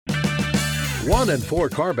1 in 4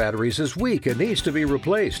 car batteries is weak and needs to be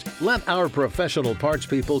replaced. Let our professional parts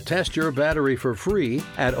people test your battery for free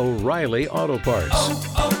at O'Reilly Auto Parts.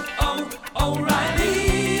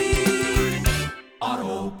 O'Reilly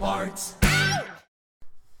Auto Parts.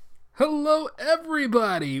 Hello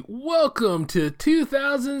everybody, welcome to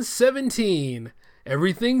 2017.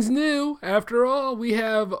 Everything's new. After all, we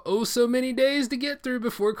have so many days to get through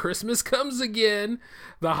before Christmas comes again.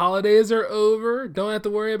 The holidays are over. Don't have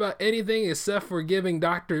to worry about anything except for giving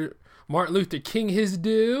Dr. Martin Luther King his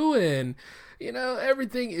due. And,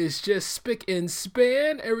 everything is just spick and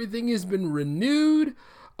span. Everything has been renewed.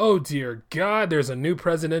 Oh dear God, there's a new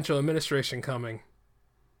presidential administration coming.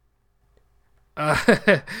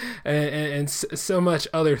 And so much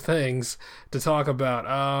other things to talk about.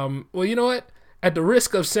 Well, you know what? At the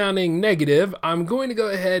risk of sounding negative, I'm going to go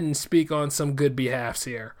ahead and speak on some good behalfs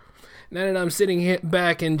here. Now that I'm sitting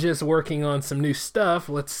back and just working on some new stuff,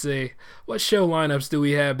 let's see, what show lineups do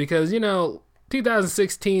we have? Because,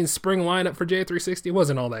 2016 spring lineup for J360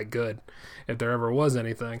 wasn't all that good, if there ever was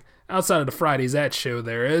anything. Outside of the Fridays That Show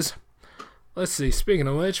there is. Let's see, speaking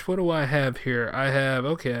of which, what do I have here? I have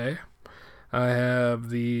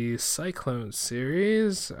the Cyclone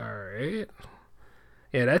series, alright.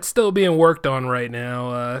 Yeah, that's still being worked on right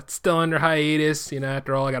now. It's still under hiatus.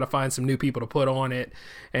 After all, I got to find some new people to put on it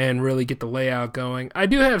and really get the layout going. I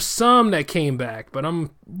do have some that came back, but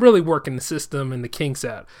I'm really working the system and the kinks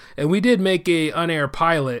out. And we did make a on-air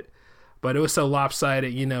pilot, but it was so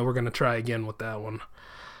lopsided, we're going to try again with that one.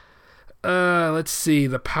 Let's see,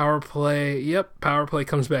 the Power Play. Yep, Power Play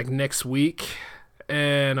comes back next week.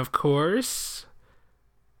 And, of course,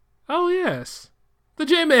 oh, yes, the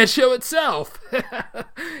J-Man Show itself.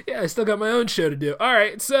 Yeah, I still got my own show to do. All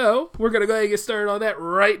right, so we're going to go ahead and get started on that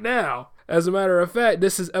right now. As a matter of fact,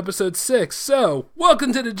 this is episode 6. So,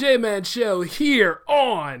 welcome to the J-Man Show here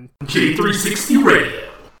on J360 Radio.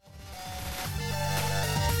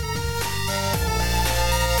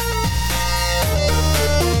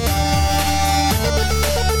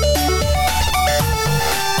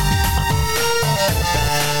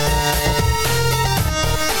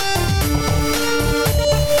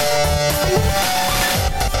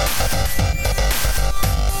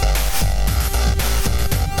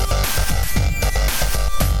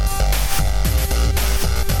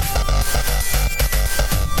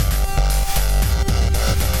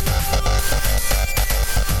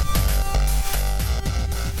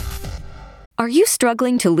 Are you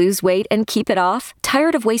struggling to lose weight and keep it off?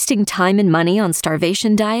 Tired of wasting time and money on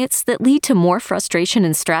starvation diets that lead to more frustration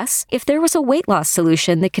and stress? If there was a weight loss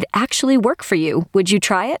solution that could actually work for you, would you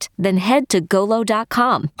try it? Then head to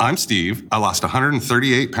Golo.com. I'm Steve. I lost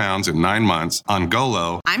 138 pounds in 9 months on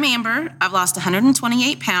Golo. I'm Amber. I've lost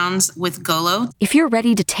 128 pounds with Golo. If you're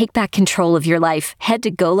ready to take back control of your life, head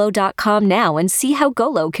to Golo.com now and see how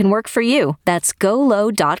Golo can work for you. That's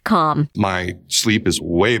Golo.com. My sleep is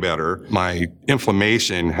way better. My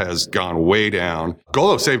inflammation has gone way down.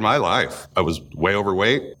 Golo saved my life. I was way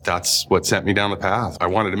overweight. That's what sent me down the path. I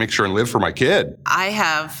wanted to make sure and live for my kid. I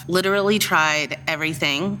have literally tried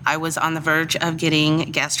everything. I was on the verge of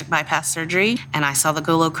getting gastric bypass surgery, and I saw the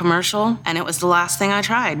Golo commercial, and it was the last thing I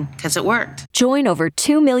tried because it worked. Join over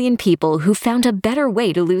 2 million people who found a better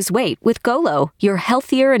way to lose weight with Golo. Your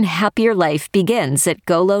healthier and happier life begins at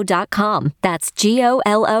Golo.com. That's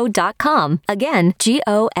Golo.com. Again,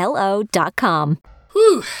 Golo.com.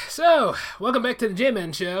 Whew, so, welcome back to the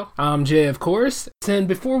J-Man Show. I'm Jay, of course, and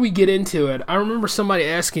before we get into it, I remember somebody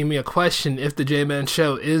asking me a question if the J-Man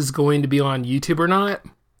Show is going to be on YouTube or not.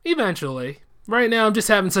 Eventually. Right now, I'm just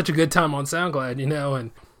having such a good time on SoundCloud,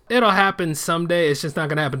 and it'll happen someday, it's just not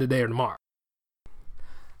going to happen today or tomorrow.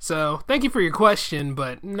 So, thank you for your question,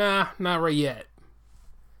 but nah, not right yet.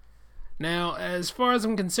 Now, as far as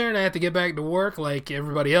I'm concerned, I have to get back to work like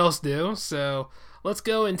everybody else do, so let's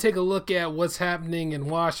go and take a look at what's happening in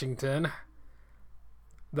Washington.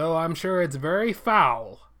 Though I'm sure it's very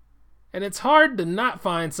foul. And it's hard to not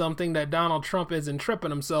find something that Donald Trump isn't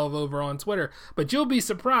tripping himself over on Twitter, but you'll be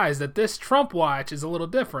surprised that this Trump watch is a little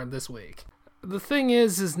different this week. The thing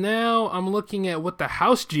is now I'm looking at what the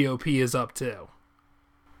House GOP is up to.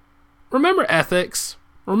 Remember ethics?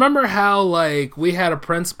 Remember how, we had a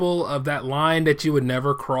principle of that line that you would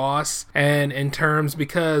never cross, and in terms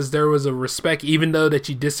because there was a respect, even though that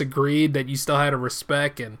you disagreed, that you still had a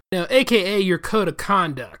respect, and, aka your code of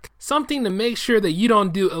conduct. Something to make sure that you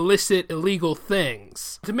don't do illicit, illegal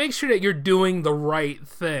things. To make sure that you're doing the right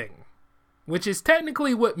thing. Which is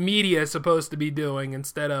technically what media is supposed to be doing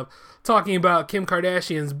instead of talking about Kim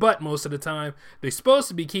Kardashian's butt most of the time. They're supposed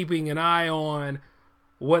to be keeping an eye on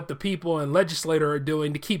what the people and legislator are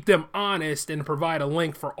doing to keep them honest and provide a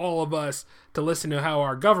link for all of us to listen to how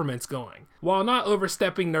our government's going, while not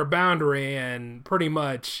overstepping their boundary and pretty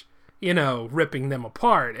much, ripping them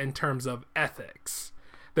apart in terms of ethics.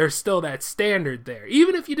 There's still that standard there.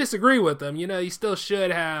 Even if you disagree with them, you still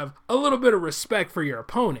should have a little bit of respect for your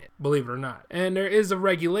opponent, believe it or not. And there is a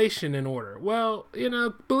regulation in order. Well,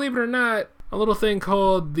 believe it or not, a little thing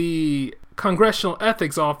called the Congressional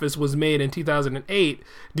Ethics Office was made in 2008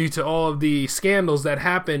 due to all of the scandals that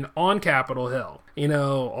happened on Capitol Hill.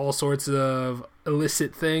 All sorts of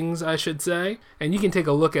illicit things, I should say. And you can take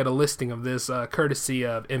a look at a listing of this courtesy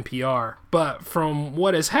of NPR. But from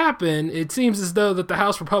what has happened, it seems as though that the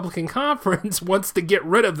House Republican Conference wants to get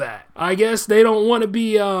rid of that. I guess they don't want to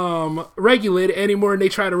be regulated anymore, and they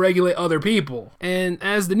try to regulate other people. And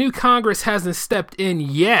as the new Congress hasn't stepped in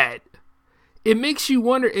yet, it makes you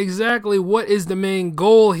wonder exactly what is the main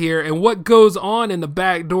goal here and what goes on in the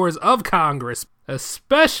back doors of Congress,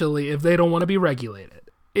 especially if they don't want to be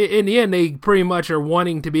regulated. In the end, they pretty much are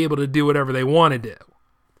wanting to be able to do whatever they want to do.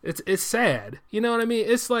 It's sad. You know what I mean?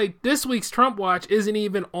 It's like this week's Trump Watch isn't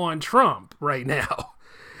even on Trump right now.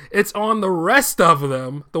 It's on the rest of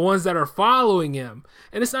them, the ones that are following him.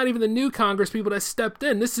 And it's not even the new Congress people that stepped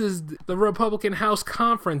in. This is the Republican House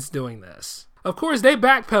Conference doing this. Of course, they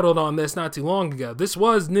backpedaled on this not too long ago. This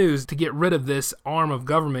was news to get rid of this arm of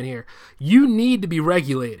government here. You need to be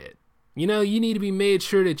regulated. You need to be made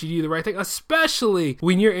sure that you do the right thing, especially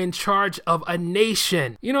when you're in charge of a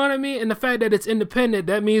nation. You know what I mean? And the fact that it's independent,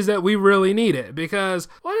 that means that we really need it. Because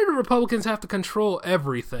why do the Republicans have to control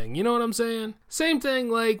everything? You know what I'm saying? Same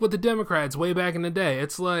thing like with the Democrats way back in the day.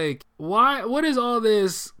 It's like, what is all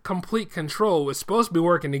this complete control? It's supposed to be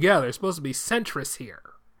working together. It's supposed to be centrist here.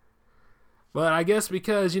 But I guess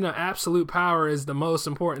because, absolute power is the most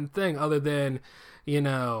important thing other than,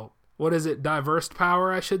 what is it? Diverse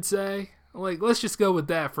power, I should say. Like, let's just go with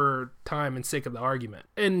that for time and sake of the argument.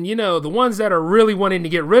 And, the ones that are really wanting to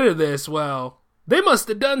get rid of this, well, they must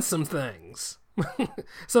have done some things.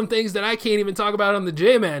 Some things that I can't even talk about on the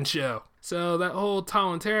J-Man show. So that whole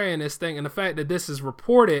totalitarianist thing and the fact that this is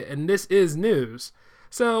reported and this is news.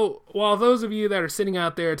 So while those of you that are sitting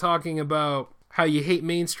out there talking about how you hate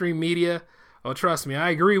mainstream media, oh, trust me, I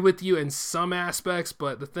agree with you in some aspects,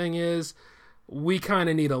 but the thing is, we kind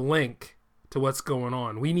of need a link to what's going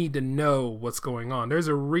on. We need to know what's going on. There's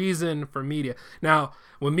a reason for media. Now,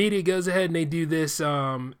 when media goes ahead and they do this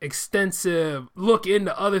extensive look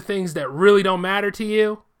into other things that really don't matter to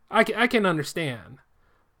you, I can understand.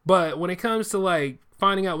 But when it comes to like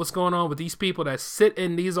finding out what's going on with these people that sit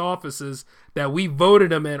in these offices that we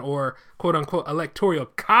voted them in, or quote unquote electoral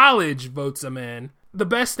college votes them in, the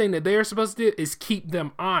best thing that they're supposed to do is keep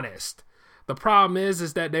them honest. The problem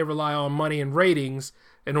is that they rely on money and ratings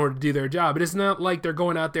in order to do their job. It is not like they're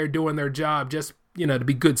going out there doing their job just, to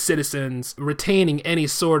be good citizens, retaining any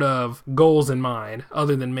sort of goals in mind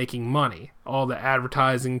other than making money. All the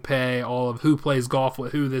advertising pay, all of who plays golf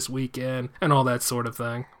with who this weekend, and all that sort of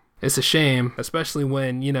thing. It's a shame, especially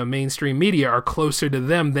when, mainstream media are closer to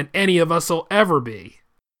them than any of us will ever be.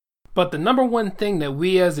 But the number one thing that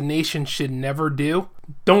we as a nation should never do,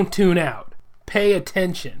 don't tune out. Pay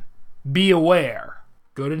attention. Be aware.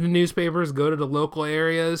 Go to the newspapers, go to the local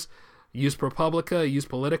areas, use ProPublica, use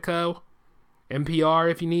Politico, NPR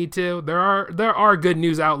if you need to. There are good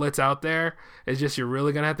news outlets out there. It's just you're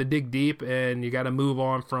really going to have to dig deep, and you got to move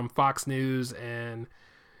on from Fox News and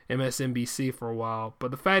MSNBC for a while. But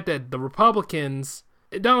the fact that the Republicans,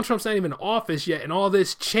 Donald Trump's not even in office yet, and all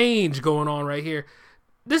this change going on right here,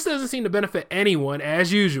 this doesn't seem to benefit anyone,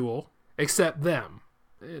 as usual, except them.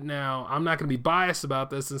 Now, I'm not going to be biased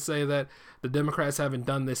about this and say that the Democrats haven't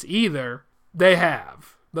done this either. They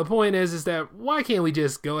have. The point is that why can't we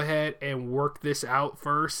just go ahead and work this out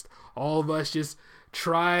first? All of us just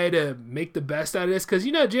try to make the best out of this. Because,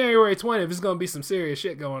 January 20th is going to be some serious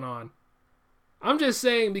shit going on. I'm just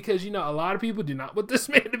saying because, a lot of people do not want this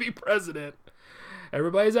man to be president.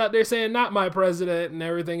 Everybody's out there saying not my president and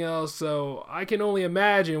everything else. So I can only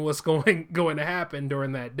imagine what's going to happen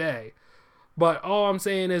during that day. But all I'm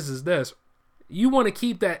saying is this. You want to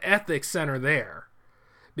keep that ethics center there.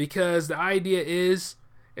 Because the idea is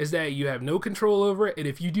that you have no control over it. And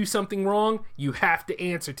if you do something wrong, you have to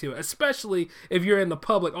answer to it. Especially if you're in the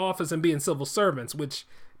public office and being civil servants, which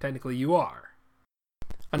technically you are.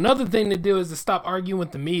 Another thing to do is to stop arguing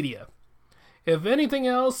with the media. If anything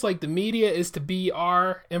else, the media is to be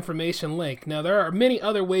our information link. Now, there are many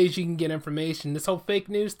other ways you can get information. This whole fake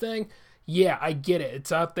news thing, yeah, I get it.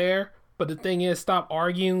 It's out there. But the thing is, stop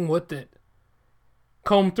arguing with it.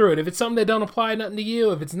 Comb through it. If it's something that don't apply nothing to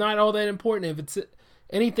you, if it's not all that important, if it's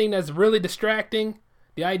anything that's really distracting,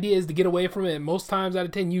 The idea is to get away from it. Most times out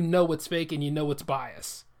of 10, you know what's fake and you know what's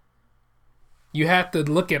bias. You have to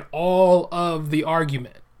look at all of the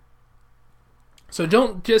argument. So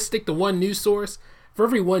don't just stick to one news source. For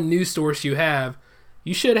every one news source you have,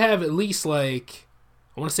 you should have at least I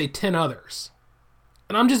want to say 10 others.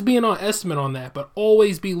 And I'm just being on estimate on that, but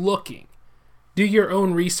always be looking. Do your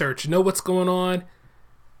own research, know what's going on,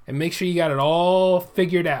 and make sure you got it all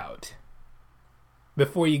figured out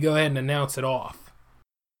before you go ahead and announce it off.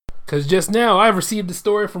 Because just now, I've received a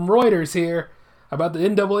story from Reuters here about the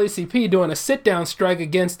NAACP doing a sit-down strike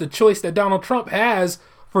against the choice that Donald Trump has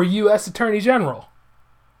for U.S. Attorney General.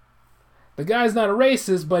 The guy's not a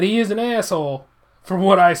racist, but he is an asshole, from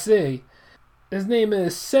what I see. His name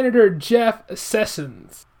is Senator Jeff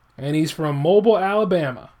Sessions, and he's from Mobile,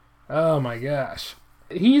 Alabama. Oh my gosh.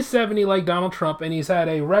 He's 70 like Donald Trump, and he's had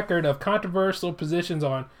a record of controversial positions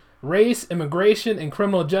on race, immigration, and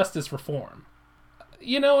criminal justice reform.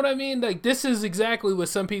 You know what I mean? This is exactly what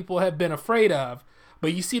some people have been afraid of.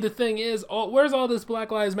 But you see, the thing is, where's all this Black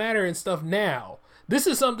Lives Matter and stuff now? This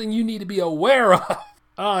is something you need to be aware of.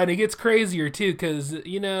 And it gets crazier, too, because,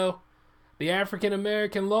 the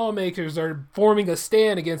African-American lawmakers are forming a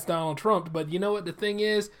stand against Donald Trump. But you know what the thing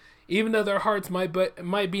is? Even though their hearts might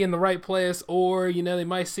be in the right place, or, they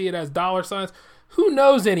might see it as dollar signs, who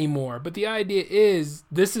knows anymore? But the idea is,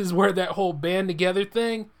 this is where that whole band together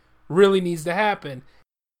thing really needs to happen.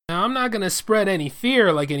 Now, I'm not going to spread any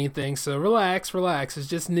fear like anything, so relax. It's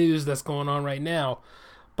just news that's going on right now.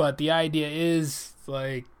 But the idea is,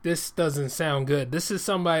 this doesn't sound good. This is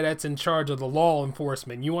somebody that's in charge of the law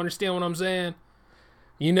enforcement. You understand what I'm saying?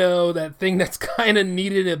 That thing that's kind of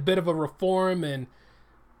needed a bit of a reform and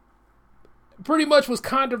pretty much was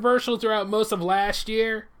controversial throughout most of last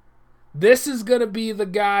year. This is going to be the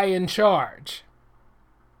guy in charge.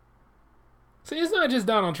 See, it's not just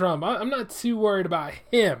Donald Trump. I'm not too worried about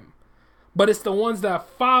him. But it's the ones that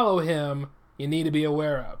follow him you need to be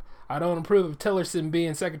aware of. I don't approve of Tillerson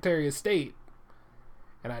being Secretary of State.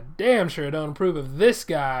 And I damn sure don't approve of this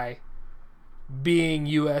guy being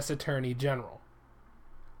U.S. Attorney General.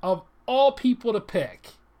 Of all people to pick.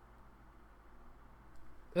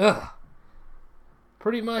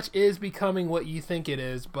 Pretty much is becoming what you think it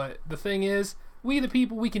is. But the thing is, we the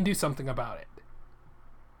people, we can do something about it.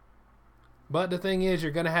 But the thing is,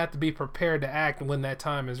 you're going to have to be prepared to act when that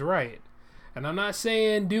time is right. And I'm not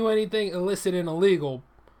saying do anything illicit and illegal.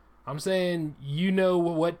 I'm saying you know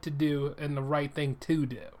what to do and the right thing to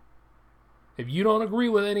do. If you don't agree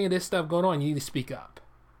with any of this stuff going on, you need to speak up.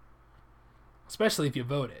 Especially if you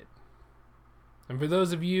voted. And for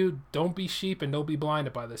those of you, don't be sheep and don't be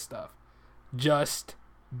blinded by this stuff. Just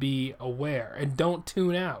be aware and don't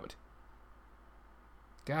tune out.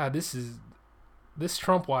 God, this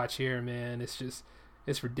Trump watch here, man,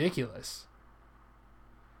 it's ridiculous.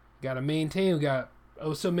 Got to maintain. We got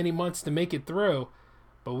so many months to make it through,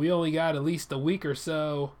 but we only got at least a week or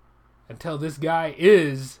so until this guy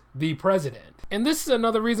is the president. And this is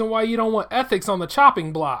another reason why you don't want ethics on the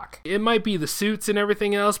chopping block. It might be the suits and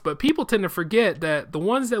everything else, but people tend to forget that the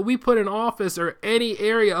ones that we put in office or any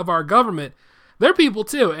area of our government, they're people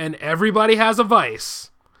too, and everybody has a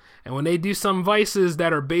vice. And when they do some vices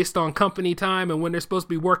that are based on company time and when they're supposed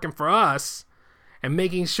to be working for us and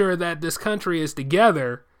making sure that this country is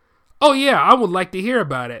together, oh yeah, I would like to hear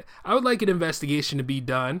about it. I would like an investigation to be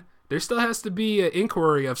done. There still has to be an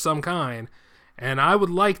inquiry of some kind. And I would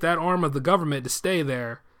like that arm of the government to stay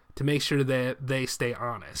there to make sure that they stay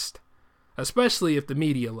honest. Especially if the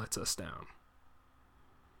media lets us down.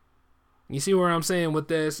 You see where I'm saying with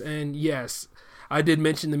this? And yes, I did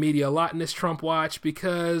mention the media a lot in this Trump watch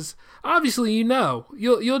because obviously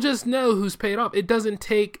you'll just know who's paid off. It doesn't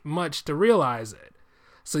take much to realize it.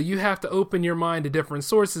 So you have to open your mind to different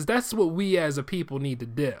sources. That's what we as a people need to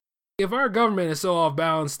do. If our government is so off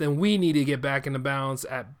balance, then we need to get back into balance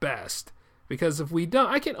at best. Because if we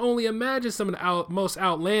don't, I can only imagine some of the most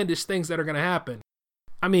outlandish things that are going to happen.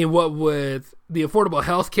 I mean, what with the affordable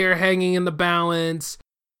health care hanging in the balance,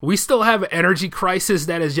 we still have an energy crisis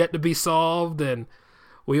that is yet to be solved, and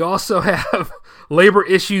we also have labor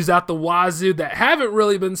issues out the wazoo that haven't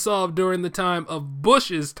really been solved during the time of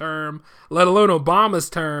Bush's term, let alone Obama's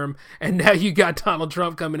term, and now you got Donald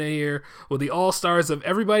Trump coming in here with the all-stars of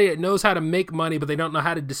everybody that knows how to make money, but they don't know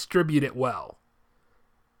how to distribute it well.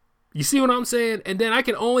 You see what I'm saying? And then I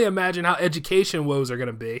can only imagine how education woes are going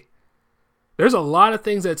to be. There's a lot of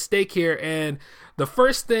things at stake here, and the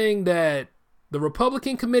first thing that the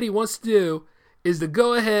Republican committee wants to do is to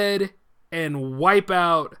go ahead and wipe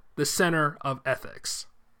out the center of ethics.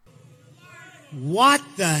 What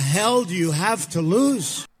the hell do you have to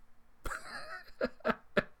lose?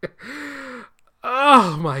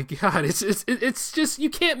 Oh my God. It's just, you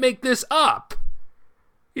can't make this up.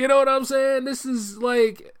 You know what I'm saying? This is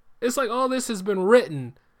like, it's like all this has been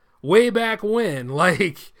written way back when.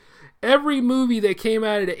 Like, every movie that came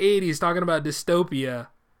out of the 80s talking about dystopia,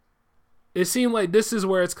 it seemed like this is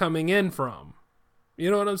where it's coming in from. You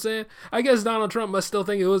know what I'm saying? I guess Donald Trump must still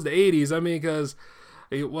think it was the 80s. I mean, because,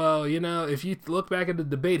 well, you know, if you look back at the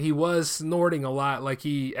debate, he was snorting a lot, like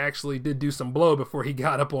he actually did do some blow before he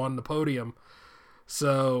got up on the podium.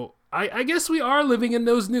 So, I guess we are living in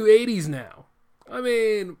those new 80s now. I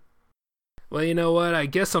mean, well, you know what? I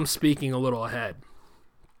guess I'm speaking a little ahead.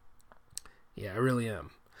 Yeah, I really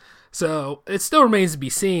am. So, it still remains to be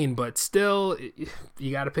seen, but still,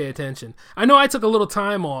 you got to pay attention. I know I took a little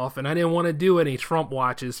time off, and I didn't want to do any Trump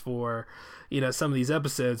watches for, you know, some of these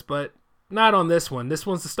episodes, but not on this one. This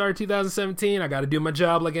one's the start of 2017. I got to do my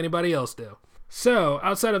job like anybody else do. So,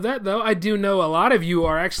 outside of that, though, I do know a lot of you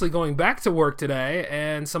are actually going back to work today,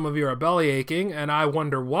 and some of you are belly aching, and I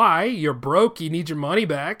wonder why. You're broke, you need your money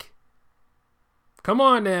back. Come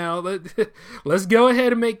on now, let's go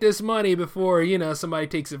ahead and make this money before, you know, somebody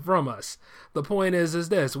takes it from us. The point is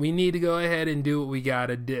this, we need to go ahead and do what we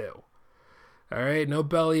gotta do. Alright, no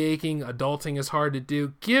belly aching, adulting is hard to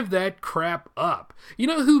do. Give that crap up. You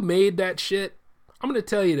know who made that shit? I'm gonna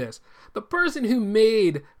tell you this. The person who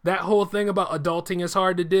made that whole thing about adulting is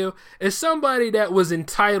hard to do is somebody that was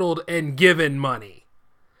entitled and given money.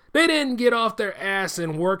 They didn't get off their ass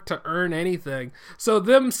and work to earn anything. So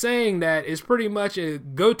them saying that is pretty much a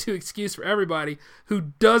go-to excuse for everybody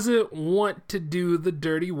who doesn't want to do the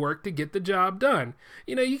dirty work to get the job done.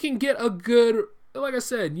 You know, you can get a good, like I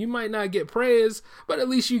said, you might not get praise, but at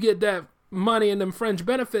least you get that money and them fringe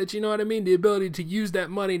benefits, you know what I mean? The ability to use that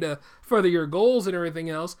money to further your goals and everything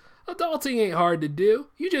else. Adulting ain't hard to do.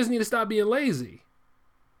 You just need to stop being lazy.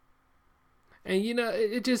 And you know,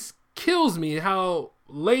 it just kills me how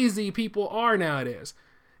lazy people are nowadays,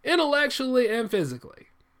 intellectually and physically.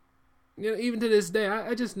 You know, even to this day,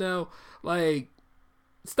 I just know, like,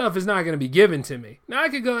 stuff is not going to be given to me. Now, I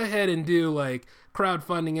could go ahead and do, like,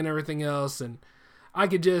 crowdfunding and everything else, and I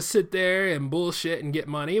could just sit there and bullshit and get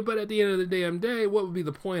money, but at the end of the damn day, what would be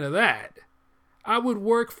the point of that? I would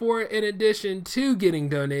work for it in addition to getting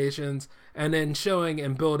donations and then showing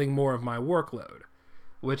and building more of my workload,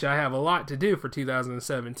 which I have a lot to do for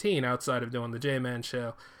 2017 outside of doing the J-Man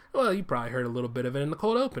show. Well, you probably heard a little bit of it in the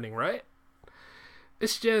cold opening, right?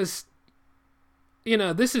 It's just, you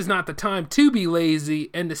know, this is not the time to be lazy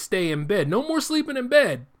and to stay in bed. No more sleeping in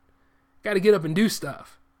bed. Got to get up and do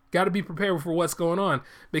stuff. Got to be prepared for what's going on,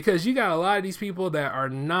 because you got a lot of these people that are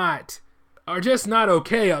just not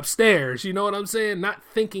okay upstairs. You know what I'm saying? Not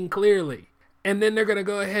thinking clearly. And then they're going to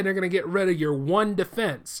go ahead and they're going to get rid of your one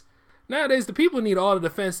defense. Nowadays, the people need all the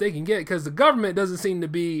defense they can get because the government doesn't seem to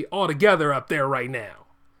be all together up there right now.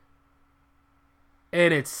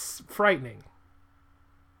 And it's frightening.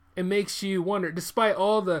 It makes you wonder, despite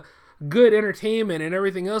all the good entertainment and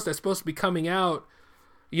everything else that's supposed to be coming out,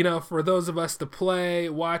 you know, for those of us to play,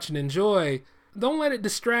 watch, and enjoy, don't let it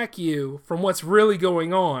distract you from what's really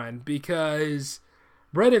going on, because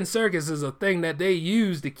bread and circus is a thing that they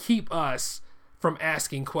use to keep us from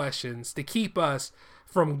asking questions, to keep us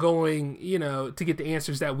from going, you know, to get the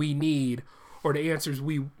answers that we need, or the answers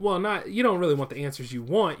you don't really want the answers you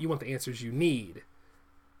want the answers you need.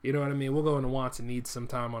 You know what I mean? We'll go into wants and needs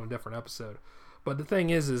sometime on a different episode. But the thing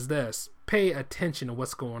is this, pay attention to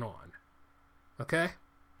what's going on. Okay?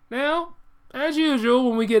 Now, as usual,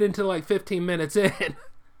 when we get into like 15 minutes in,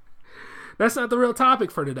 that's not the real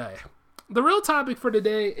topic for today. The real topic for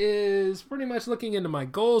today is pretty much looking into my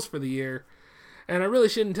goals for the year. And I really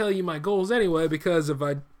shouldn't tell you my goals anyway, because if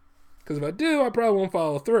I do, I probably won't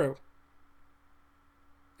follow through.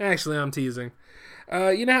 Actually, I'm teasing.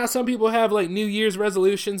 You know how some people have like New Year's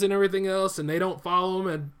resolutions and everything else, and they don't follow them,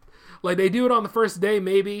 and like they do it on the first day,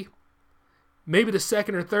 maybe the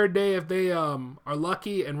second or third day if they are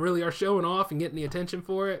lucky and really are showing off and getting the attention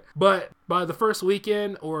for it. But by the first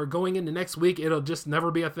weekend or going into next week, it'll just never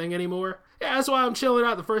be a thing anymore. Yeah, that's why I'm chilling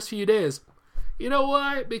out the first few days. You know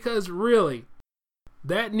why? Because really,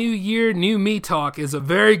 that new year, new me talk is a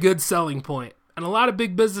very good selling point. And a lot of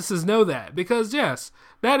big businesses know that, because yes,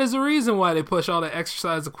 that is the reason why they push all the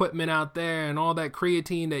exercise equipment out there and all that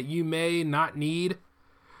creatine that you may not need,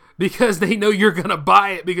 because they know you're going to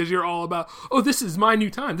buy it, because you're all about, oh, this is my new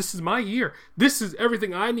time. This is my year. This is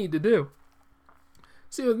everything I need to do.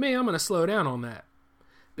 See, with me, I'm going to slow down on that,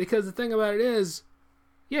 because the thing about it is,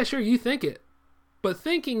 yeah, sure, you think it, but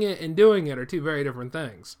thinking it and doing it are two very different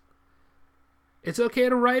things. It's okay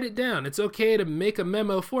to write it down. It's okay to make a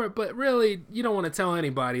memo for it, but really, you don't want to tell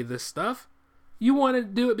anybody this stuff. You want to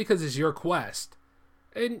do it because it's your quest.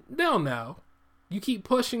 And they'll know. You keep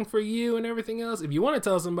pushing for you and everything else. If you want to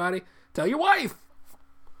tell somebody, tell your wife.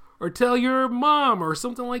 Or tell your mom or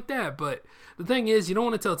something like that. But the thing is, you don't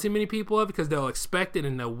want to tell too many people of it because they'll expect it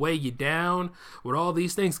and they'll weigh you down with all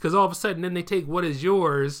these things. Because all of a sudden, then they take what is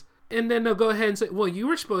yours and then they'll go ahead and say, well, you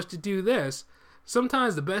were supposed to do this.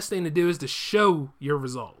 Sometimes the best thing to do is to show your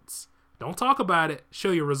results. Don't talk about it,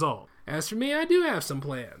 show your result. As for me, I do have some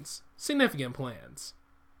plans, significant plans.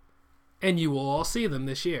 And you will all see them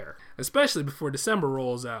this year, especially before December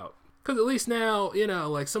rolls out. Because at least now,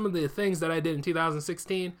 like some of the things that I did in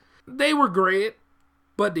 2016, they were great,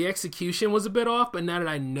 but the execution was a bit off. But now that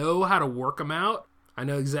I know how to work them out, I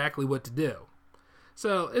know exactly what to do.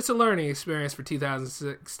 So it's a learning experience for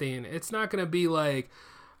 2016. It's not going to be like,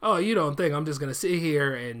 oh, you don't think I'm just going to sit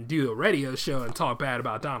here and do a radio show and talk bad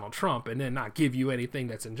about Donald Trump and then not give you anything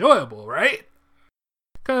that's enjoyable, right?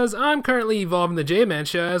 Because I'm currently evolving the J-Man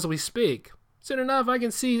Show as we speak. Soon enough, I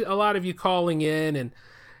can see a lot of you calling in and,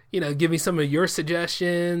 give me some of your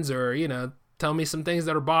suggestions or, tell me some things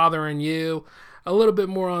that are bothering you. A little bit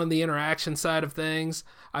more on the interaction side of things.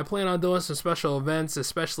 I plan on doing some special events,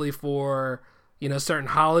 especially for, certain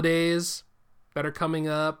holidays that are coming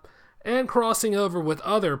up and crossing over with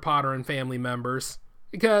other Potter and family members.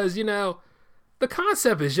 Because, the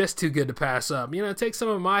concept is just too good to pass up. Take some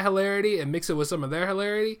of my hilarity and mix it with some of their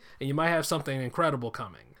hilarity, and you might have something incredible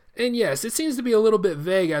coming. And yes, it seems to be a little bit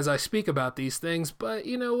vague as I speak about these things, but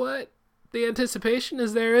you know what? The anticipation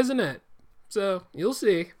is there, isn't it? So, you'll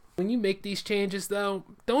see. When you make these changes, though,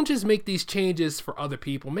 don't just make these changes for other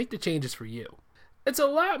people. Make the changes for you. It's a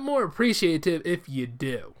lot more appreciative if you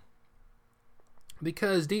do.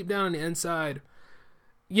 Because deep down on the inside,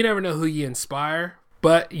 you never know who you inspire.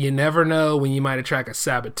 But you never know when you might attract a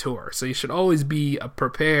saboteur. So you should always be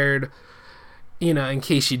prepared, in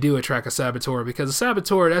case you do attract a saboteur. Because a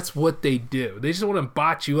saboteur, that's what they do. They just want to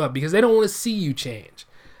bot you up because they don't want to see you change.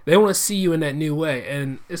 They want to see you in that new way.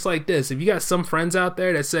 And it's like this. If you got some friends out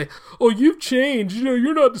there that say, oh, you've changed.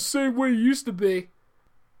 You're not the same way you used to be.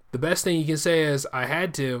 The best thing you can say is, I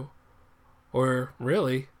had to. Or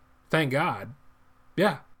really, thank God.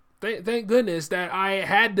 Yeah. Thank goodness that I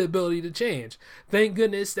had the ability to change. Thank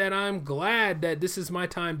goodness that I'm glad that this is my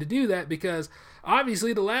time to do that because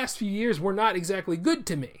obviously the last few years were not exactly good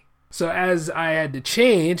to me. So as I had to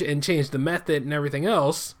change and change the method and everything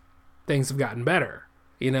else, things have gotten better.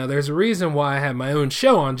 There's a reason why I have my own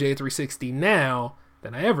show on J360 now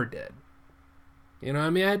than I ever did.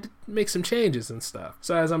 I had to make some changes and stuff.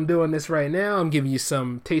 So as I'm doing this right now, I'm giving you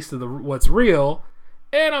some taste of what's real,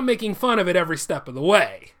 and I'm making fun of it every step of the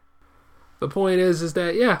way. The point is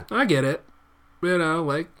that, yeah, I get it.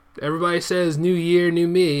 Like everybody says, new year, new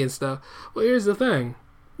me and stuff. Well, here's the thing.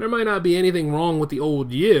 There might not be anything wrong with the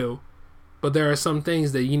old you, but there are some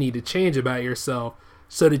things that you need to change about yourself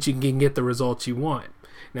so that you can get the results you want.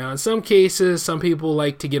 Now, in some cases, some people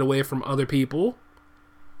like to get away from other people.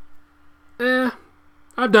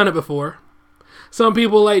 I've done it before. Some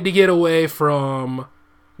people like to get away from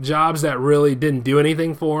jobs that really didn't do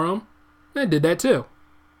anything for them. I did that too.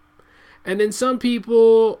 And then some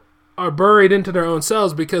people are buried into their own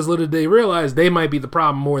selves because little did they realize they might be the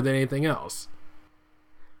problem more than anything else.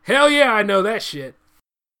 Hell yeah, I know that shit.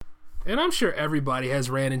 And I'm sure everybody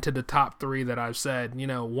has ran into the top 3 that I've said,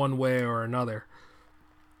 one way or another.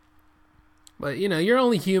 But, you're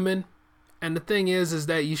only human. And the thing is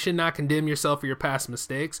that you should not condemn yourself for your past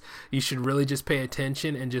mistakes. You should really just pay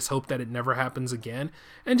attention and just hope that it never happens again.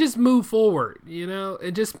 And just move forward,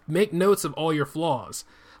 and just make notes of all your flaws.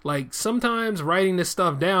 Like, sometimes writing this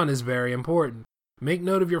stuff down is very important. Make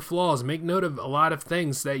note of your flaws. Make note of a lot of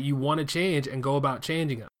things that you want to change and go about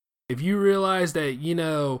changing them. If you realize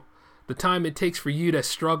that, the time it takes for you to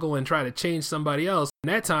struggle and try to change somebody else, in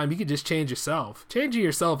that time, you can just change yourself. Changing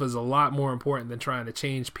yourself is a lot more important than trying to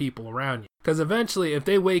change people around you. Because eventually, if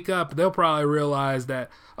they wake up, they'll probably realize that,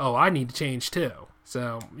 oh, I need to change too.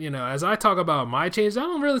 So, as I talk about my changes, I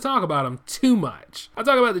don't really talk about them too much. I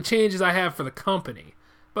talk about the changes I have for the company.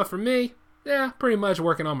 But for me, yeah, pretty much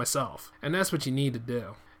working on myself. And that's what you need to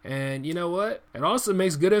do. And you know what? It also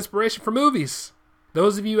makes good inspiration for movies.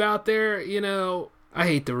 Those of you out there, I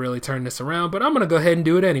hate to really turn this around, but I'm going to go ahead and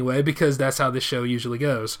do it anyway because that's how this show usually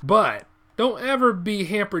goes. But don't ever be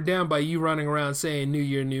hampered down by you running around saying new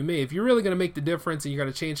year, new me. If you're really going to make the difference and you're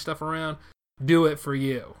going to change stuff around, do it for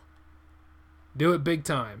you. Do it big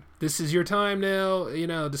time. This is your time now,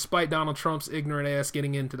 despite Donald Trump's ignorant ass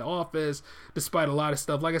getting into the office, despite a lot of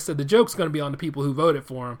stuff. Like I said, the joke's going to be on the people who voted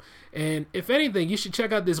for him. And if anything, you should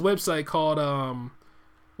check out this website called,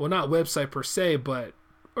 well, not website per se, but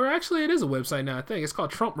or actually it is a website now, I think. It's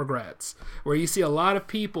called Trump Regrets, where you see a lot of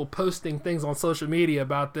people posting things on social media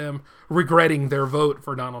about them regretting their vote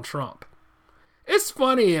for Donald Trump. It's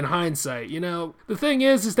funny in hindsight, you know. The thing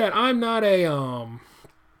is that I'm not a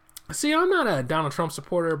Donald Trump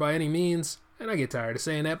supporter by any means, and I get tired of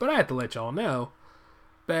saying that, but I have to let y'all know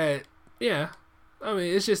that, yeah, I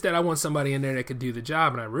mean, it's just that I want somebody in there that could do the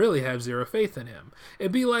job, and I really have zero faith in him.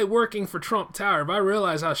 It'd be like working for Trump Tower. If I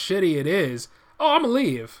realize how shitty it is, I'm gonna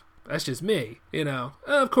leave. That's just me, you know.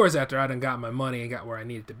 Of course, after I done got my money and got where I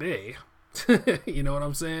needed to be. You know what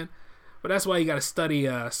I'm saying? But that's why you gotta study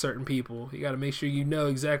certain people. You gotta make sure you know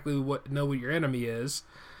exactly what your enemy is.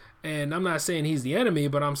 And I'm not saying he's the enemy,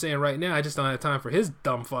 but I'm saying right now I just don't have time for his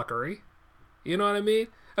dumb fuckery. You know what I mean?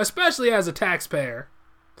 Especially as a taxpayer.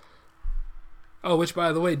 Oh, which,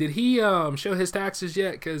 by the way, did he show his taxes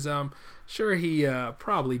yet? Because I'm sure he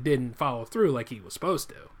probably didn't follow through like he was supposed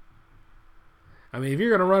to. I mean, if you're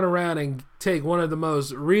going to run around and take one of the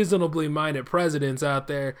most reasonably minded presidents out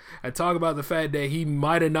there and talk about the fact that he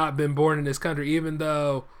might have not been born in this country, even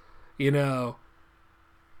though, you know,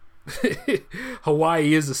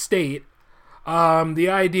 Hawaii is a state, the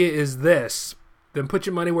idea is this. Then put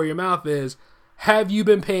your money where your mouth is. Have you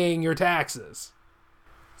been paying your taxes?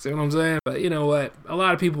 See what I'm saying? But you know what? A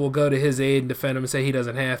lot of people will go to his aid and defend him and say he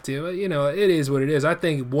doesn't have to. But, you know, it is what it is. I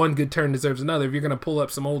think one good turn deserves another. If you're going to pull up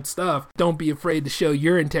some old stuff, don't be afraid to show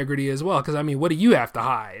your integrity as well. Because, I mean, what do you have to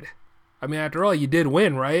hide? I mean, after all, you did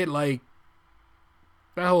win, right? Like,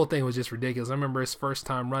 that whole thing was just ridiculous. I remember his first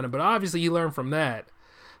time running. But obviously, he learned from that.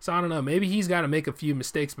 So, I don't know. Maybe he's got to make a few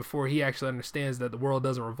mistakes before he actually understands that the world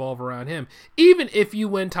doesn't revolve around him. Even if you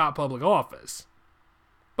win top public office.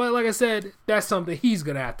 But like I said, that's something he's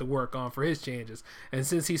going to have to work on for his changes. And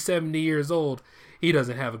since he's 70 years old, he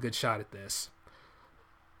doesn't have a good shot at this.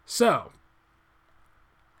 So,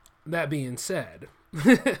 that being said,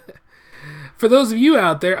 for those of you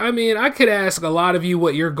out there, I mean, I could ask a lot of you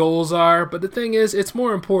what your goals are, but the thing is, it's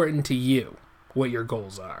more important to you what your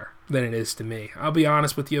goals are than it is to me. I'll be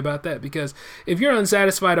honest with you about that, because if you're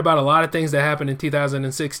unsatisfied about a lot of things that happened in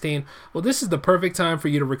 2016, well, this is the perfect time for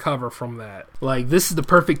you to recover from that. Like, this is the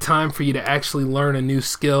perfect time for you to actually learn a new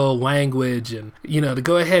skill, language, and, you know, to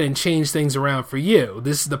go ahead and change things around for you.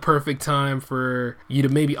 This is the perfect time for you to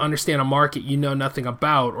maybe understand a market you know nothing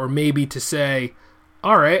about, or maybe to say,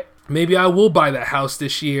 all right, maybe I will buy that house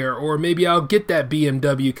this year, or maybe I'll get that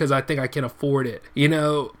BMW because I think I can afford it. You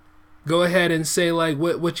know, go ahead and say, like,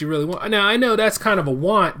 what you really want. Now, I know that's kind of a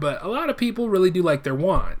want, but a lot of people really do like their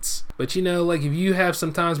wants. But, you know, like, if you have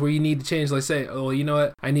some times where you need to change, like, say, oh, you know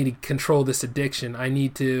what? I need to control this addiction. I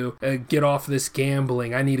need to get off this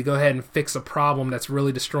gambling. I need to go ahead and fix a problem that's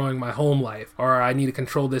really destroying my home life. Or I need to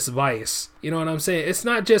control this vice. You know what I'm saying? It's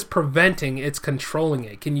not just preventing, it's controlling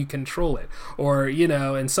it. Can you control it? Or, you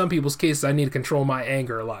know, in some people's cases, I need to control my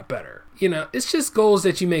anger a lot better. You know, it's just goals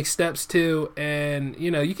that you make steps to, and,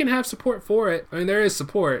 you know, you can have support for it. I mean, there is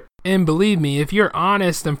support. And believe me, if you're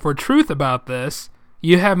honest and for truth about this,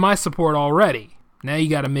 you have my support already. Now you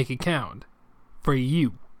got to make it count for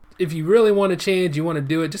you. If you really want to change, you want to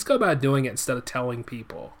do it, just go about doing it instead of telling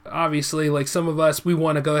people. Obviously, like some of us, we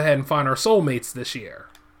want to go ahead and find our soulmates this year.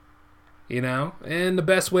 You know? And the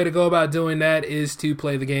best way to go about doing that is to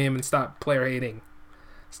play the game and stop player hating.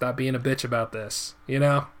 Stop being a bitch about this, you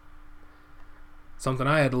know? Something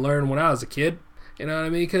I had to learn when I was a kid. You know what I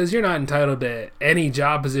mean? Because you're not entitled to any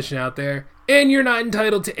job position out there. And you're not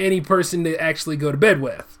entitled to any person to actually go to bed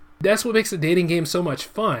with. That's what makes the dating game so much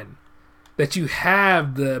fun. That you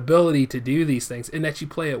have the ability to do these things and that you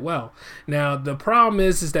play it well. Now, the problem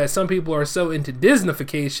is that some people are so into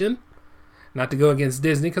Disneyfication. Not to go against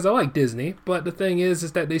Disney, because I like Disney. But the thing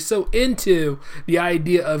is that they're so into the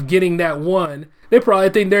idea of getting that one. They probably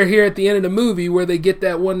think they're here at the end of the movie where they get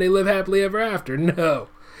that one, they live happily ever after. No,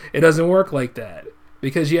 it doesn't work like that.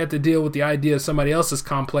 Because you have to deal with the idea of somebody else's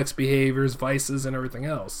complex behaviors, vices, and everything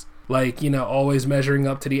else. Like, you know, always measuring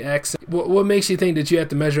up to the ex. What makes you think that you have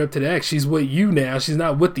to measure up to the ex? She's with you now. She's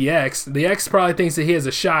not with the ex. The ex probably thinks that he has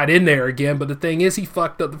a shot in there again. But the thing is, he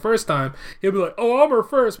fucked up the first time. He'll be like, oh, I'm her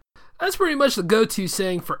first. That's pretty much the go-to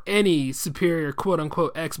saying for any superior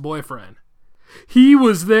quote-unquote ex-boyfriend. He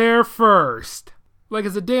was there first. Like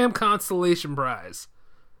it's a damn consolation prize.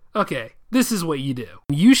 Okay, this is what you do.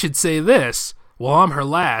 You should say this. Well, I'm her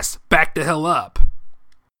last. Back the hell up.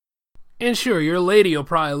 And sure, your lady will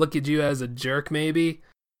probably look at you as a jerk, maybe.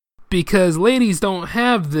 Because ladies don't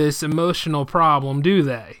have this emotional problem, do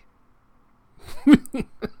they?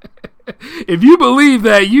 If you believe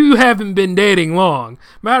that, you haven't been dating long.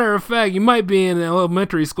 Matter of fact, you might be in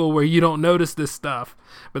elementary school where you don't notice this stuff.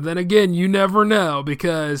 But then again, you never know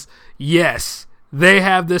because, yes, They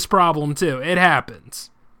have this problem too. It happens.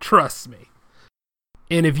 Trust me.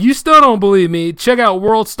 And if you still don't believe me, check out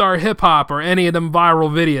World Star Hip Hop or any of them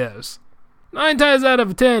viral videos. 9 times out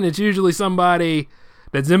of 10, it's usually somebody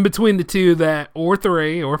that's in between the two or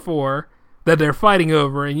 3 or 4 that they're fighting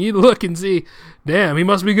over. And you look and see, damn, he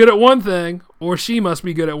must be good at one thing, or she must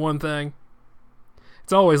be good at one thing.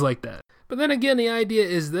 It's always like that. But then again, the idea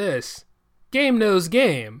is this. Game knows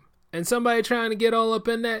game. And somebody trying to get all up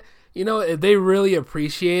in that, if they really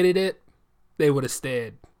appreciated it, they would have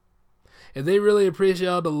stayed. If they really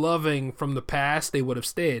appreciated the loving from the past, they would have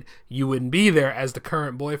stayed. You wouldn't be there as the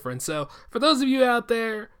current boyfriend. So, for those of you out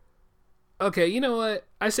there, okay, you know what?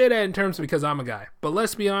 I say that in terms because I'm a guy. But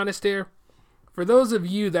let's be honest here. For those of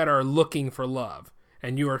you that are looking for love,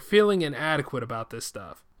 and you are feeling inadequate about this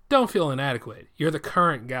stuff, don't feel inadequate. You're the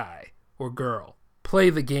current guy or girl. Play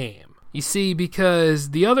the game. You see,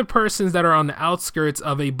 because the other persons that are on the outskirts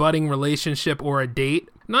of a budding relationship or a date,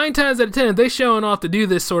 9 times out of 10, if they showing off to do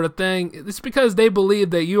this sort of thing, it's because they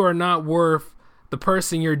believe that you are not worth the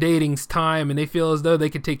person you're dating's time, and they feel as though they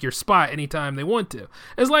could take your spot anytime they want to.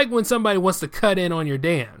 It's like when somebody wants to cut in on your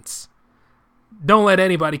dance. Don't let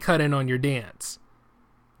anybody cut in on your dance.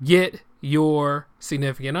 Get your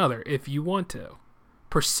significant other if you want to.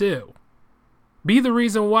 Pursue. Be the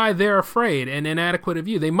reason why they're afraid and inadequate of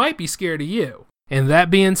you. They might be scared of you. And that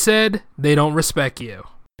being said, they don't respect you.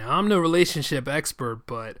 Now, I'm no relationship expert,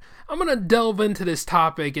 but I'm going to delve into this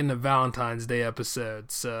topic in the Valentine's Day episode.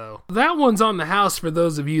 So that one's on the house for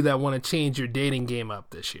those of you that want to change your dating game up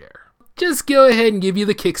this year. Just go ahead and give you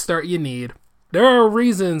the kickstart you need. There are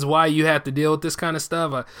reasons why you have to deal with this kind of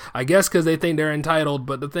stuff. I guess because they think they're entitled,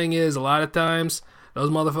 but the thing is, a lot of times, those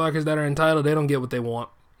motherfuckers that are entitled, they don't get what they want.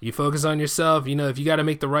 You focus on yourself. If you got to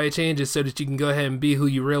make the right changes so that you can go ahead and be who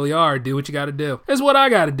you really are, do what you got to do. It's what I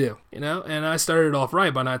got to do, and I started off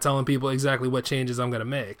right by not telling people exactly what changes I'm going to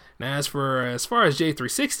make. Now, as far as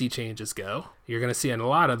J360 changes go, you're going to see a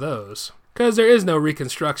lot of those because there is no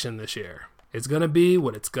reconstruction this year. It's going to be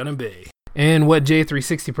what it's going to be. And what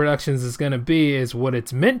J360 Productions is going to be is what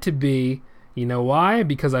it's meant to be. You know why?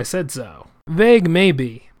 Because I said so. Vague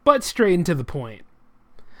maybe, but straight and to the point.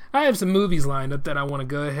 I have some movies lined up that I want to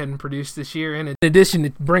go ahead and produce this year, in addition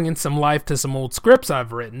to bringing some life to some old scripts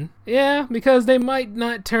I've written. Yeah, because they might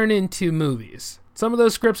not turn into movies. Some of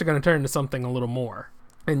those scripts are going to turn into something a little more.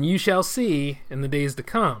 And you shall see in the days to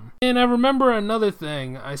come. And I remember another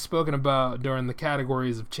thing I've spoken about during the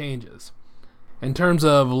categories of changes. In terms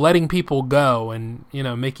of letting people go and,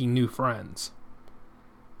 making new friends.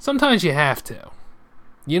 Sometimes you have to.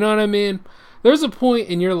 You know what I mean? There's a point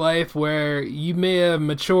in your life where you may have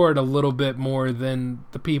matured a little bit more than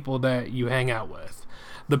the people that you hang out with.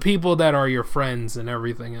 The people that are your friends and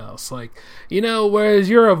everything else. Whereas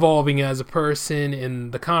you're evolving as a person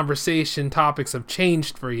and the conversation topics have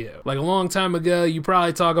changed for you. Like a long time ago, you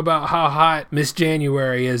probably talk about how hot Miss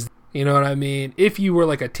January is. You know what I mean? If you were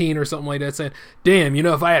like a teen or something like that saying, damn,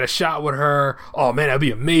 if I had a shot with her, oh man, that'd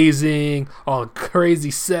be amazing. All the crazy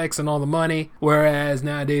sex and all the money. Whereas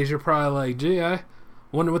nowadays you're probably like, gee, I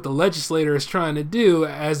wonder what the legislator is trying to do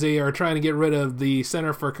as they are trying to get rid of the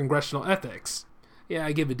Center for Congressional Ethics. Yeah,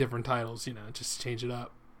 I give it different titles, just change it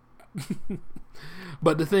up.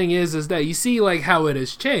 But the thing is that you see how it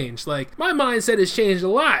has changed. My mindset has changed a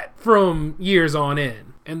lot from years on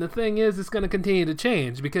in. And the thing is, it's going to continue to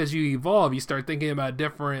change because you evolve. You start thinking about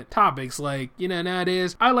different topics.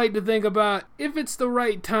 Nowadays, I like to think about if it's the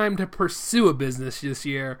right time to pursue a business this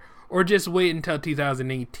year or just wait until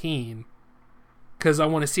 2018 because I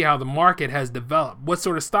want to see how the market has developed, what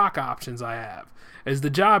sort of stock options I have. Is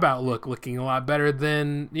the job outlook looking a lot better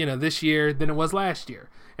than, this year than it was last year?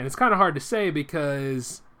 And it's kind of hard to say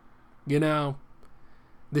because,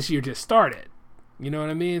 this year just started. You know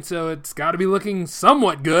what I mean? So it's got to be looking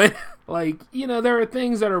somewhat good. There are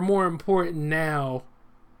things that are more important now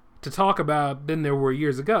to talk about than there were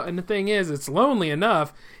years ago. And the thing is, it's lonely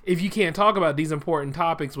enough if you can't talk about these important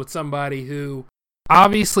topics with somebody who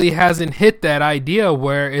obviously hasn't hit that idea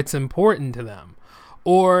where it's important to them.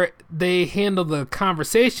 Or they handle the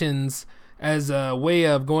conversations as a way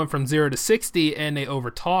of going from 0 to 60 and they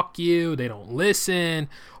overtalk you, they don't listen,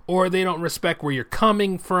 or they don't respect where you're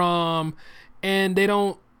coming from. And they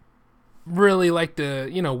don't really like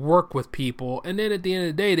to, work with people. And then at the end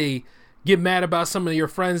of the day, they get mad about some of your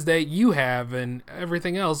friends that you have and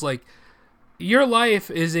everything else. Your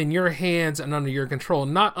life is in your hands and under your control,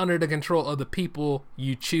 not under the control of the people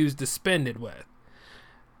you choose to spend it with.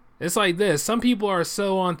 It's like this. Some people are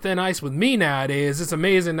so on thin ice with me nowadays, it's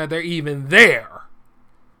amazing that they're even there.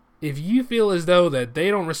 If you feel as though that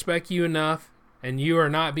they don't respect you enough and you are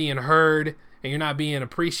not being heard and you're not being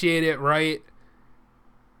appreciated right,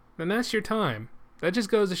 then that's your time. That just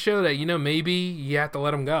goes to show that, maybe you have to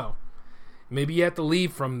let them go. Maybe you have to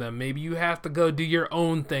leave from them. Maybe you have to go do your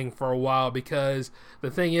own thing for a while, because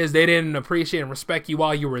the thing is, they didn't appreciate and respect you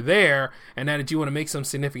while you were there, and now that you want to make some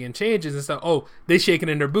significant changes and stuff, they shaking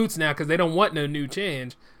in their boots now because they don't want no new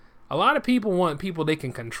change. A lot of people want people they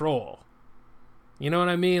can control. You know what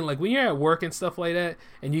I mean? Like when you're at work and stuff like that,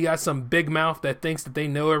 and you got some big mouth that thinks that they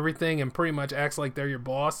know everything and pretty much acts like they're your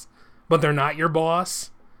boss, but they're not your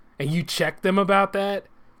boss, and you check them about that,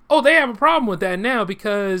 they have a problem with that now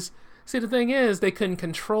because... See, the thing is, they couldn't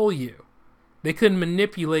control you. They couldn't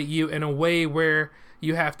manipulate you in a way where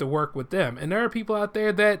you have to work with them. And there are people out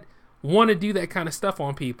there that want to do that kind of stuff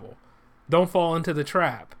on people. Don't fall into the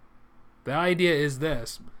trap. The idea is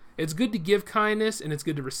this. It's good to give kindness and it's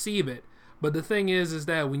good to receive it. But the thing is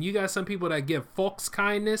that when you got some people that give false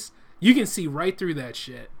kindness, you can see right through that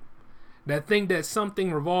shit. That think that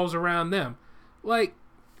something revolves around them. Like,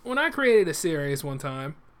 when I created a series one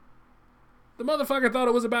time, the motherfucker thought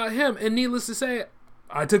it was about him, and needless to say,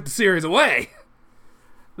 I took the series away.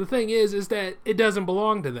 The thing is that it doesn't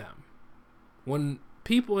belong to them. When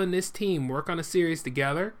people in this team work on a series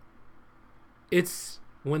together, it's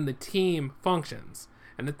when the team functions.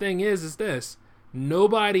 And the thing is this,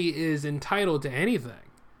 nobody is entitled to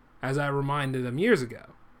anything, as I reminded them years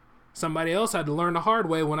ago. Somebody else had to learn the hard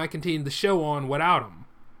way when I continued the show on without them.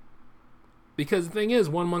 Because the thing is,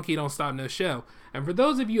 one monkey don't stop no show. And for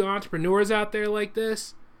those of you entrepreneurs out there like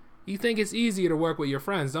this, you think it's easier to work with your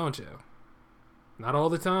friends, don't you? Not all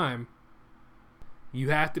the time. You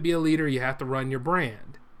have to be a leader. You have to run your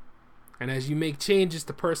brand. And as you make changes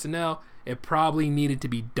to personnel, it probably needed to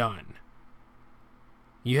be done.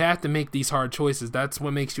 You have to make these hard choices. That's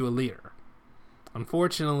what makes you a leader.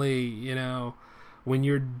 Unfortunately, when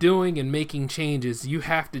you're doing and making changes, you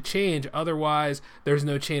have to change. Otherwise, there's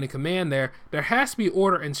no chain of command there. There has to be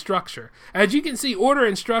order and structure. As you can see, order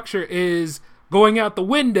and structure is going out the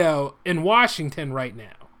window in Washington right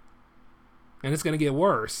now. And it's going to get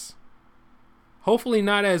worse. Hopefully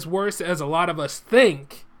not as worse as a lot of us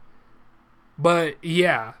think. But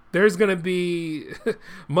yeah, there's going to be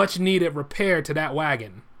much needed repair to that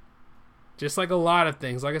wagon. Just like a lot of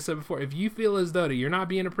things. Like I said before, if you feel as though that you're not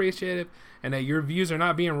being appreciative and that your views are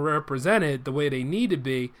not being represented the way they need to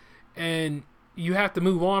be, and you have to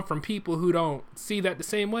move on from people who don't see that the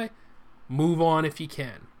same way, move on if you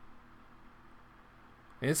can.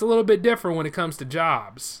 And it's a little bit different when it comes to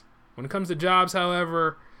jobs. When it comes to jobs,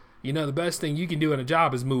 however, the best thing you can do in a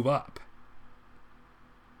job is move up.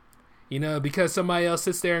 Because somebody else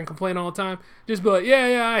sits there and complain all the time, just be like,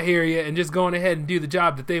 yeah, I hear you, and just going ahead and do the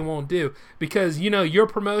job that they won't do. Because, your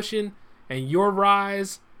promotion and your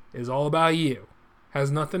rise is all about you.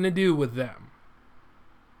 Has nothing to do with them.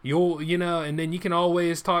 And then you can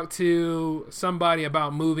always talk to somebody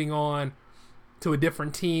about moving on to a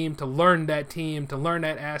different team, to learn that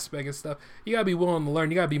aspect and stuff. You gotta be willing to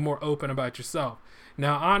learn. You gotta be more open about yourself.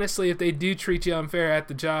 Now, honestly, if they do treat you unfair at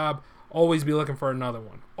the job, always be looking for another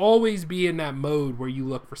one. Always be in that mode where you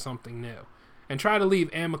look for something new. And try to leave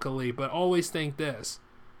amicably, but always think this.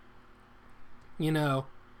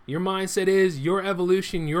 Your mindset is your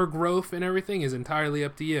evolution, your growth, and everything is entirely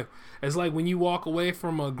up to you. It's like when you walk away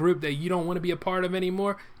from a group that you don't want to be a part of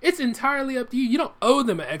anymore, it's entirely up to you. You don't owe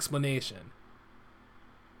them an explanation.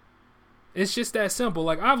 It's just that simple.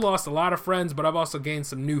 Like, I've lost a lot of friends, but I've also gained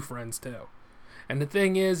some new friends too. And the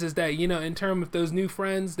thing is that, in terms of those new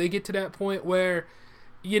friends, they get to that point where,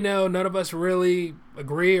 none of us really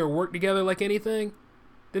agree or work together like anything,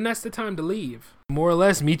 then that's the time to leave. More or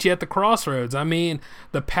less meet you at the crossroads. I mean,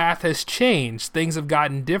 the path has changed. Things have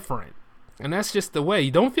gotten different. And that's just the way.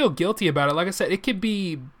 You don't feel guilty about it. Like I said, it could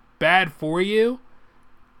be bad for you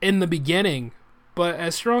in the beginning. But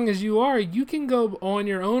as strong as you are, you can go on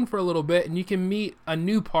your own for a little bit and you can meet a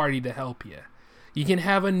new party to help you. You can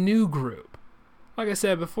have a new group. Like I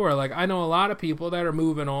said before, I know a lot of people that are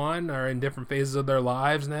moving on, are in different phases of their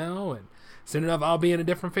lives now, and soon enough I'll be in a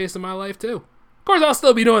different phase of my life too. Of course, I'll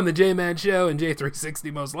still be doing the J-Man Show and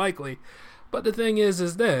J360 most likely, but the thing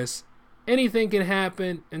is this, anything can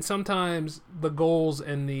happen, and sometimes the goals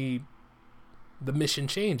and the mission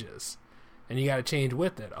changes, and you got to change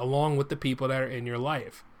with it, along with the people that are in your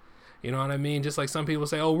life. You know what I mean? Just like some people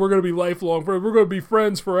say, we're going to be lifelong, we're going to be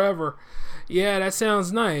friends forever. Yeah, that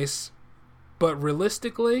sounds nice. But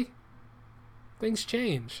realistically, things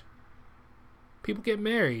change. People get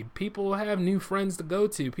married. People have new friends to go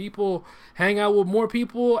to. People hang out with more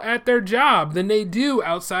people at their job than they do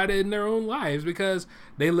outside in their own lives because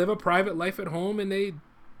they live a private life at home and they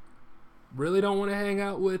really don't want to hang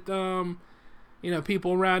out with,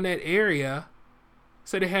 people around that area.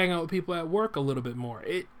 So they hang out with people at work a little bit more.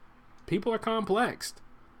 People are complex.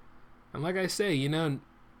 And like I say,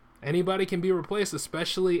 anybody can be replaced,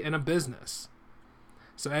 especially in a business.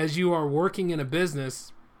 So as you are working in a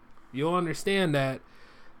business, you'll understand that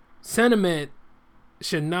sentiment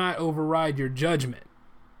should not override your judgment.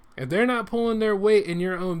 If they're not pulling their weight in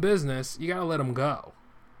your own business, you gotta let them go.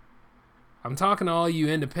 I'm talking to all you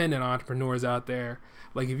independent entrepreneurs out there.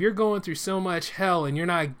 Like, if you're going through so much hell and you're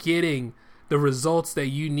not getting the results that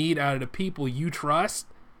you need out of the people you trust,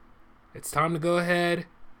 it's time to go ahead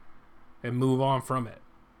and move on from it.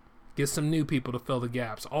 Get some new people to fill the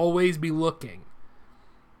gaps. Always be looking.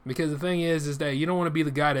 Because the thing is that you don't want to be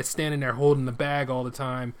the guy that's standing there holding the bag all the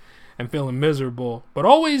time and feeling miserable, but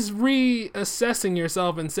always reassessing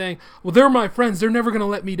yourself and saying, well, they're my friends, they're never going to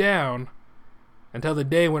let me down, until the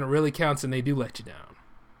day when it really counts and they do let you down.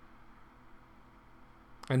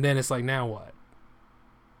 And then it's like, now what?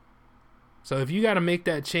 So if you got to make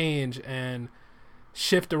that change and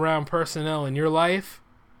shift around personnel in your life,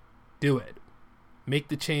 do it. Make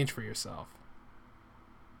the change for yourself.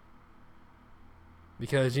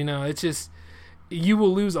 Because, it's just, you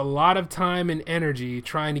will lose a lot of time and energy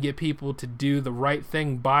trying to get people to do the right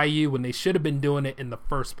thing by you when they should have been doing it in the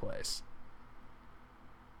first place.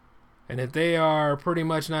 And if they are pretty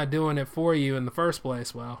much not doing it for you in the first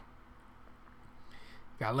place, well,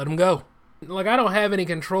 you gotta let them go. Like, I don't have any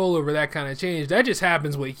control over that kind of change. That just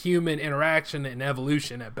happens with human interaction and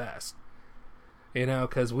evolution at best.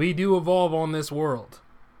 Because we do evolve on this world.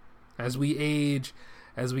 As we age,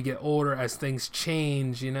 as we get older, as things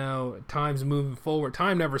change, time's moving forward.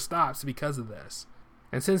 Time never stops because of this.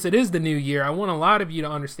 And since it is the new year, I want a lot of you to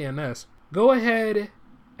understand this. Go ahead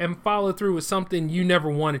and follow through with something you never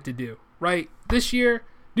wanted to do, right? This year,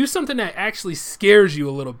 do something that actually scares you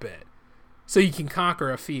a little bit so you can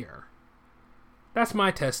conquer a fear. That's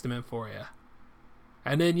my testament for you.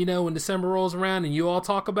 And then, when December rolls around and you all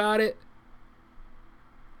talk about it,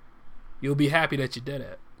 you'll be happy that you did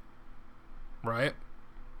it. Right?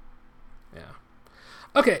 Yeah.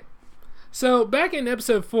 Okay. So back in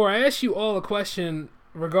episode 4, I asked you all a question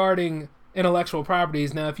regarding intellectual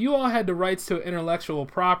properties. Now, if you all had the rights to intellectual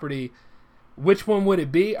property, which one would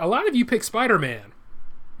it be? A lot of you picked Spider-Man.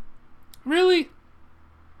 Really?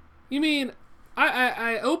 You mean,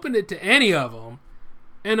 I opened it to any of them,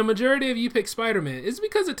 and the majority of you picked Spider-Man. It's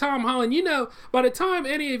because of Tom Holland. By the time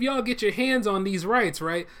any of y'all get your hands on these rights,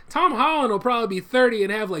 right, Tom Holland will probably be 30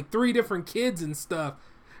 and have like 3 different kids and stuff,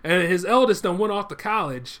 and his eldest done went off to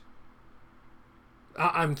college.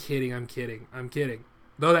 I'm kidding.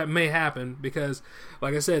 Though that may happen because,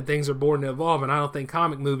 like I said, things are born to evolve, and I don't think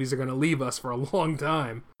comic movies are going to leave us for a long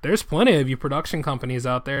time. There's plenty of you production companies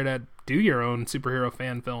out there that do your own superhero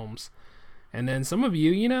fan films. And then some of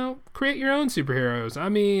you, create your own superheroes. I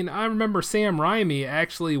mean, I remember Sam Raimi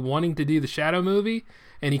actually wanting to do the Shadow movie,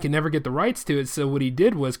 and he could never get the rights to it, so what he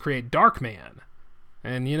did was create Darkman.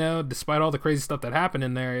 And, despite all the crazy stuff that happened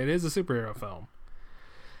in there, it is a superhero film.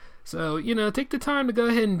 So, take the time to go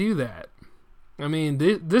ahead and do that. I mean,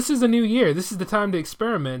 this is a new year. This is the time to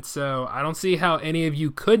experiment, so I don't see how any of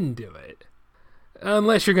you couldn't do it.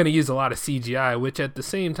 Unless you're going to use a lot of CGI, which at the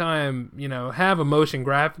same time, have a motion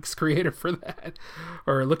graphics creator for that,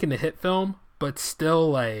 or looking to hit film, but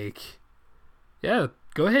still, yeah,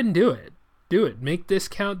 go ahead and do it. Do it. Make this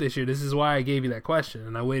count this year. This is why I gave you that question,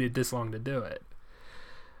 and I waited this long to do it.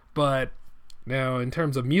 But now, in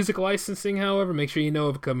terms of music licensing, however, make sure you know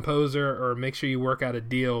of a composer, or make sure you work out a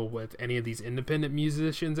deal with any of these independent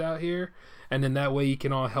musicians out here, and then that way you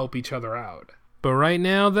can all help each other out. But right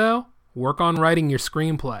now, though, work on writing your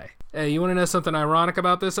screenplay. Hey, you want to know something ironic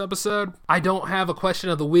about this episode? I don't have a question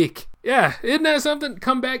of the week. Yeah, isn't that something?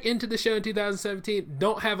 Come back into the show in 2017.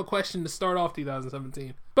 Don't have a question to start off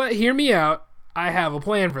 2017. But hear me out. I have a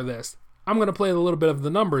plan for this. I'm going to play a little bit of the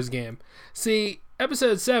numbers game. See,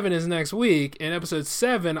 episode 7 is next week. In episode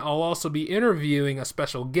 7, I'll also be interviewing a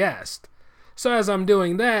special guest. So as I'm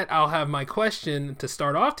doing that, I'll have my question to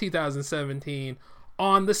start off 2017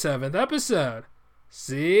 on the 7th episode.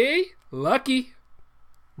 See? Lucky.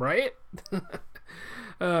 Right?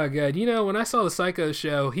 Oh, God. When I saw the Psycho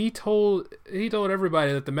show, he told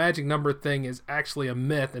everybody that the magic number thing is actually a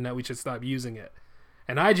myth and that we should stop using it.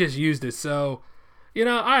 And I just used it, so,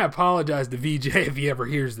 I apologize to VJ if he ever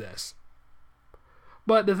hears this.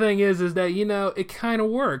 But the thing is that, it kind of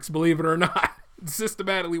works, believe it or not. It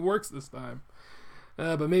systematically works this time.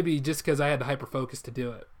 But maybe just because I had to hyper-focus to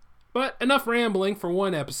do it. But enough rambling for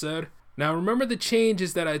one episode. Now, remember the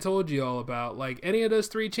changes that I told you all about. Like, any of those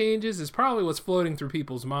 3 changes is probably what's floating through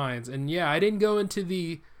people's minds. And yeah, I didn't go into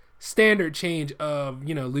the standard change of,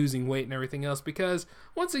 losing weight and everything else because,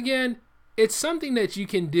 once again, it's something that you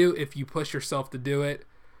can do if you push yourself to do it.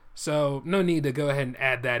 So no need to go ahead and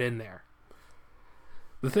add that in there.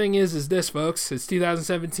 The thing is this, folks. It's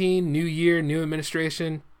 2017, new year, new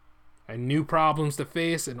administration, and new problems to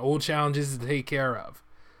face and old challenges to take care of.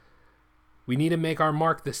 We need to make our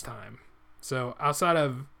mark this time. So outside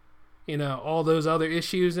of, all those other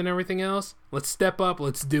issues and everything else, let's step up,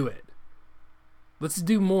 let's do it. Let's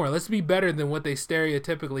do more. Let's be better than what they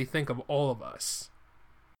stereotypically think of all of us.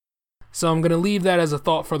 So I'm going to leave that as a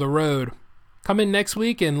thought for the road. Come in next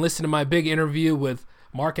week and listen to my big interview with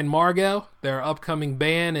Mark and Margot, their upcoming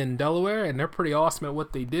band in Delaware, and they're pretty awesome at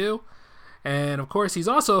what they do. And of course, he's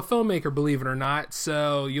also a filmmaker, believe it or not,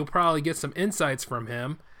 so you'll probably get some insights from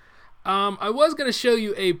him. I was going to show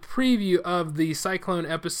you a preview of the Cyclone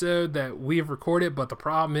episode that we've recorded, but the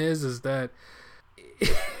problem is that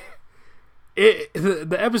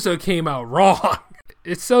the episode came out wrong.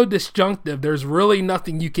 It's so disjunctive, there's really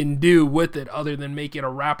nothing you can do with it other than make it a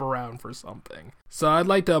wraparound for something. So I'd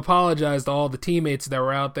like to apologize to all the teammates that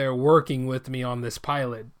were out there working with me on this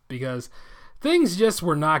pilot, because things just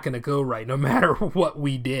were not going to go right no matter what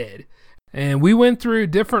we did. And we went through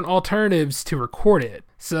different alternatives to record it.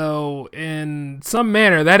 So in some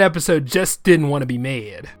manner, that episode just didn't want to be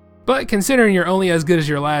made. But considering you're only as good as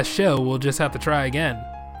your last show, we'll just have to try again.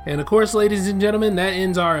 And of course, ladies and gentlemen, that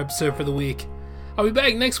ends our episode for the week. I'll be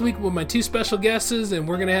back next week with my 2 special guests, and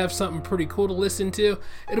we're going to have something pretty cool to listen to.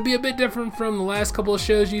 It'll be a bit different from the last couple of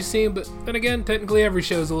shows you've seen, but then again, technically every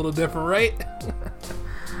show is a little different, right?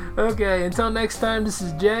 Okay, until next time, this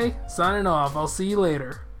is Jay, signing off. I'll see you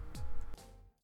later.